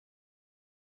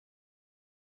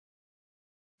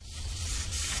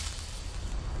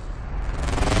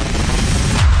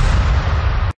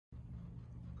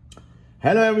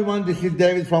Hello everyone, this is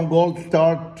David from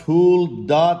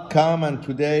goldstartool.com, and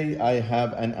today I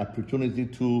have an opportunity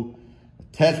to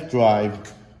test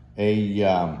drive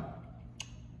a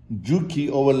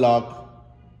Juki overlock,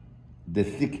 the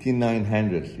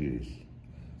 6900 series.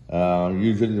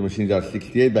 Usually the machines are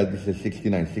 68, but this is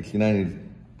 69. 69 is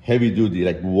heavy duty,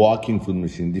 like walking foot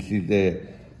machine. This is the,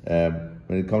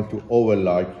 when it comes to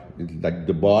overlock, it's like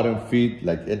the bottom feed,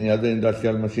 like any other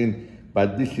industrial machine,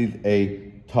 but this is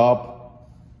a top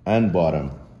and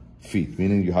bottom feet,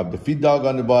 meaning you have the feed dog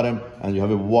on the bottom and you have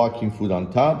a walking foot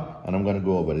on top, and I'm gonna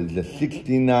go over it. It's a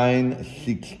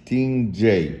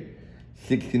 6916J.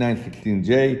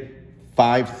 6916J,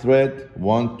 5 thread,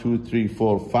 1, 2, 3,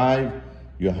 4, 5.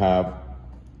 You have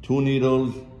 2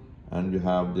 needles and you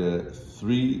have the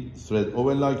 3 thread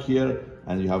overlock here,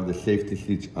 and you have the safety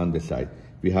stitch on the side.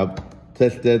 We have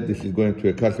tested, this is going to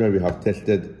a customer, we have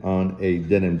tested on a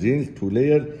denim jeans, 2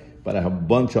 layers, but I have a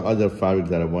bunch of other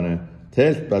fabrics that I want to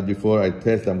test. But before I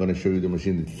test, I'm going to show you the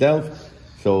machine itself.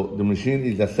 So the machine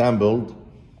is assembled,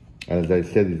 as I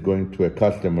said, it's going to a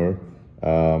customer.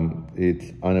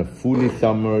 It's on a fully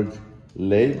submerged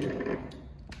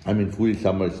fully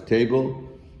submerged table.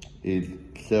 It's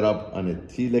set up on a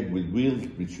T-leg with wheels,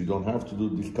 which you don't have to do.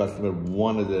 This customer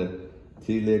wanted a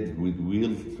T-leg with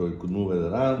wheels so it could move it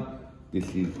around.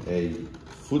 This is a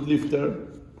foot lifter,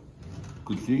 you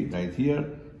could see right here.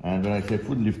 And when I say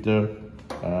foot lifter,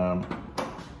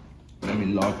 let me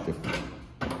lock the.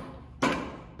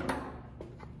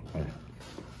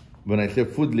 When I say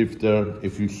foot lifter,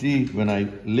 if you see when I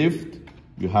lift,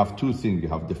 you have 2 things. You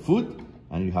have the foot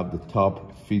and you have the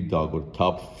top feed dog or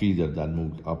top feeder that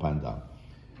moves up and down.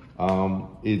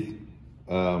 It's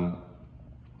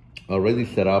already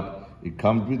set up. It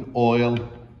comes with oil.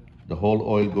 The whole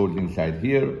oil goes inside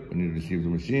here when you receive the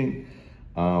machine.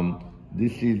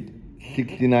 This is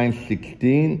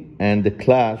 6916, and the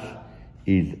class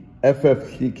is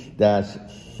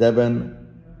FF6-700.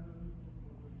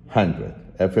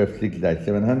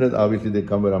 FF6-700. Obviously, they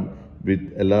come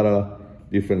with a lot of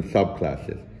different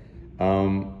subclasses.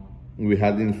 We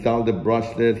had installed the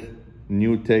brushless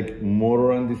new tech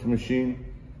motor on this machine.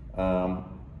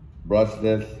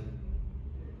 Brushless,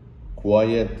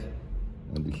 quiet,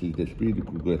 and this is the speed. You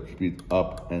could go speed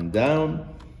up and down.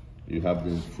 You have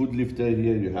the foot lifter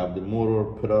here, you have the motor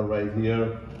pedal right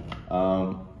here.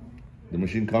 The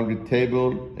machine comes with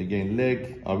table, again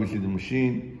legs, obviously the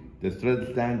machine, the thread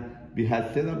stand. We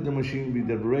had set up the machine with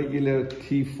the regular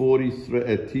T40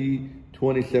 thread,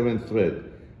 T27 thread,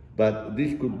 but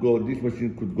this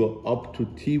machine could go up to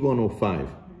T105,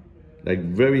 like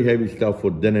very heavy stuff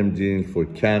for denim jeans, for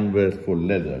canvas, for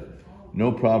leather.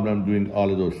 No problem doing all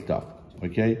of those stuff,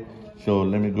 okay? So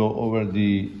let me go over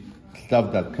the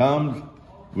stuff that comes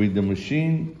with the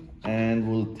machine, and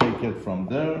we'll take it from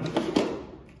there.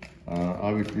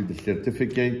 Obviously the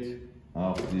certificate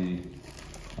of the,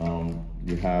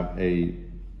 you have a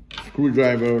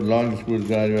screwdriver, long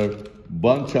screwdriver,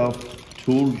 bunch of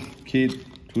tools, kit,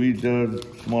 tweezers,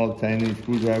 small tiny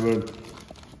screwdriver.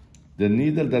 The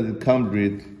needle that it comes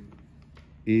with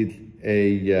is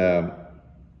a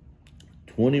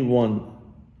 21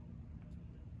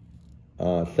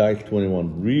 size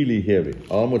 21, really heavy,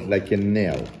 almost like a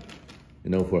nail, you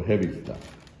know, for heavy stuff.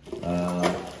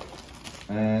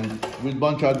 And with a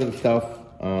bunch of other stuff,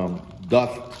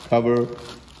 dust cover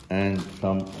and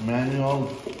some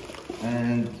manuals.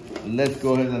 And let's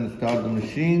go ahead and start the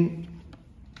machine.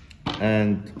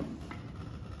 And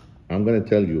I'm gonna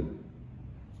tell you,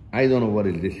 I don't know what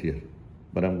is this here,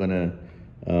 but we're gonna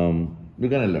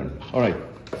learn. All right,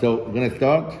 so we're gonna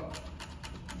start,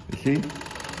 you see?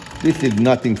 This is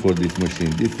nothing for this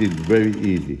machine. This is very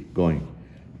easy going.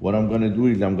 What I'm gonna do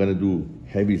is I'm gonna do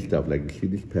heavy stuff, like you see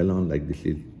this pellon, like this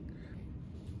is,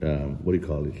 what do you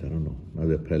call this? I don't know, not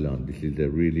a pellon. This is a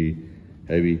really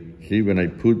heavy. See, when I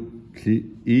put, see,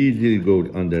 easily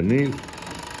goes underneath.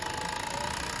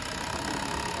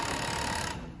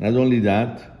 Not only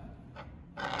that,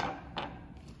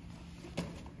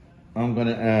 I'm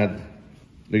gonna add,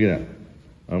 look at that.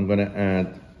 I'm gonna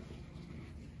add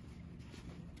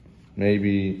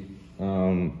maybe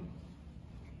 2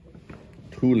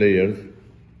 layers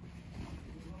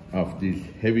of these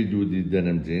heavy duty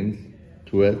denim jeans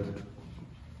to it.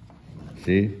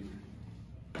 See?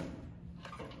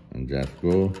 And just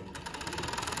go.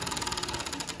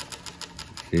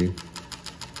 See?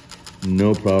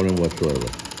 No problem whatsoever.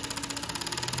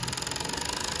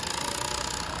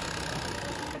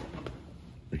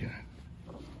 Look at that.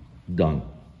 Done.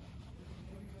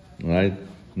 All right?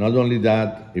 Not only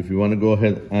that, if you want to go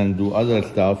ahead and do other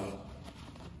stuff,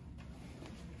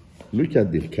 look at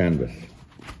this canvas.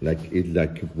 like it's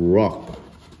like rock,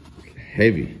 it's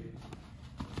heavy.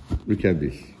 Look at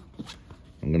this.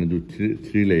 I'm gonna do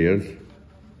three layers,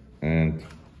 and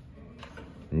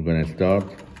we're gonna start.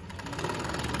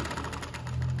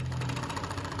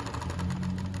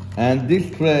 And this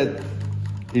thread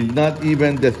is not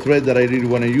even the thread that I really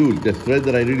want to use. The thread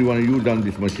that I really want to use on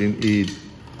this machine is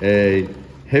a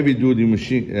heavy-duty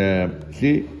machine.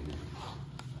 See?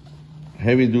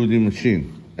 Heavy-duty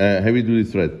machine, heavy-duty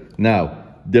thread. Now,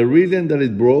 the reason that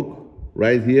it broke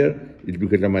right here is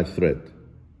because of my thread.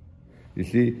 You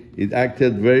see, it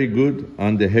acted very good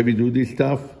on the heavy-duty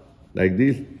stuff, like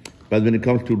this. But when it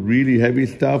comes to really heavy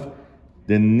stuff,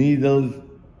 the needles,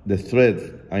 the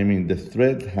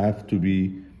threads have to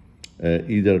be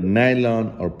either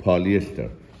nylon or polyester.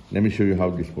 Let me show you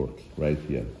how this works right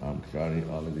here. I'm sorry,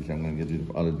 all of this, I'm gonna get rid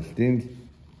of all of these things.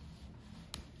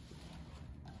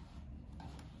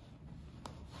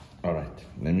 All right,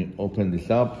 let me open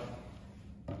this up.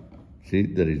 See,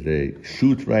 there is a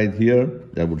chute right here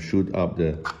that will shoot up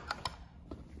the,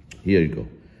 here you go.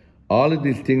 All of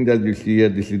these things that you see here,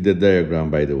 this is the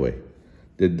diagram, by the way.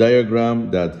 The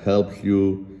diagram that helps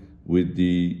you with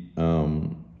the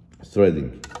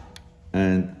threading.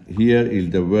 And here is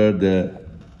where the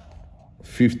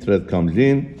 5th thread comes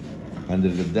in, and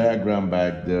there's a diagram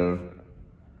back there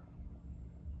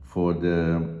for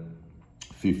the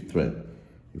 5th thread.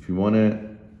 If you want to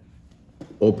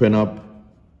open up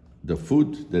the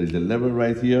foot, there is a lever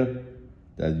right here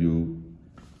that you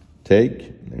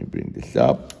take. Let me bring this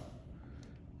up,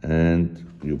 and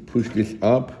you push this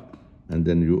up, and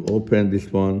then you open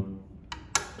this one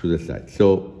to the side.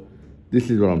 So this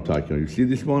is what I'm talking about. You see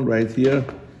this one right here?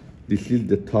 This is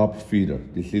the top feeder.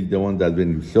 This is the one that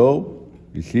when you sew,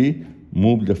 you see,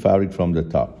 move the fabric from the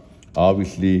top.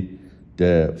 Obviously,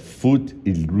 the foot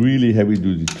is really heavy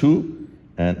duty too.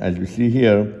 And as you see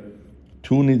here,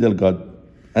 2 needle got,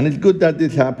 and it's good that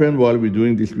this happened while we're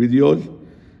doing these videos.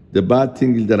 The bad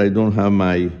thing is that I don't have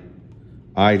my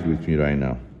eyes with me right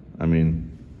now. I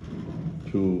mean,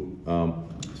 to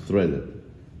thread it.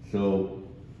 So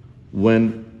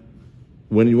when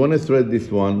you want to thread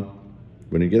this one,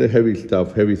 when you get a heavy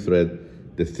stuff, heavy thread,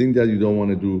 the thing that you don't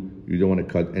want to do, you don't want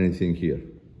to cut anything here.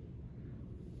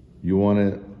 You want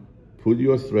to put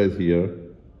your thread here,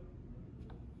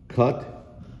 cut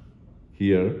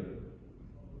here,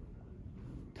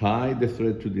 tie the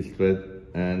thread to this thread,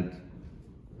 and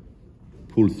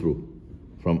pull through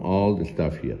from all the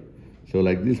stuff here. So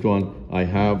like this one, I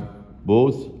have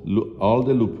both, all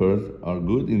the loopers are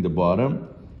good in the bottom,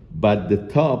 but the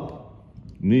top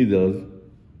needles,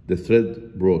 the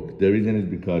thread broke. The reason is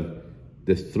because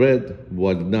the thread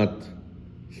was not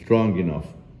strong enough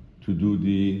to do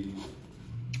the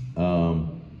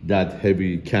that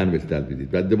heavy canvas that we did.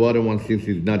 But the bottom one, since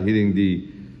it's not hitting the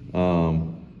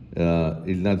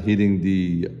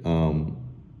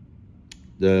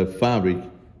fabric,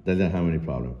 doesn't have any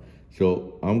problem.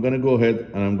 So I'm gonna go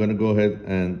ahead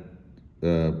and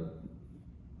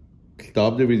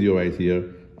stop the video right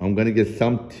here. I'm gonna get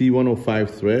some T105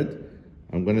 thread.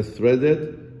 I'm gonna thread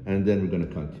it, and then we're gonna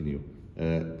continue.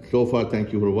 So far,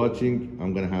 thank you for watching.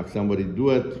 I'm gonna have somebody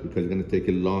do it because it's gonna take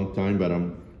a long time, but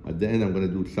at the end, I'm gonna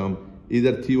do some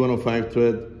either T105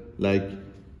 thread, like,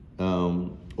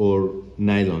 or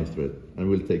nylon thread, and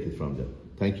we'll take it from there.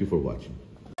 Thank you for watching.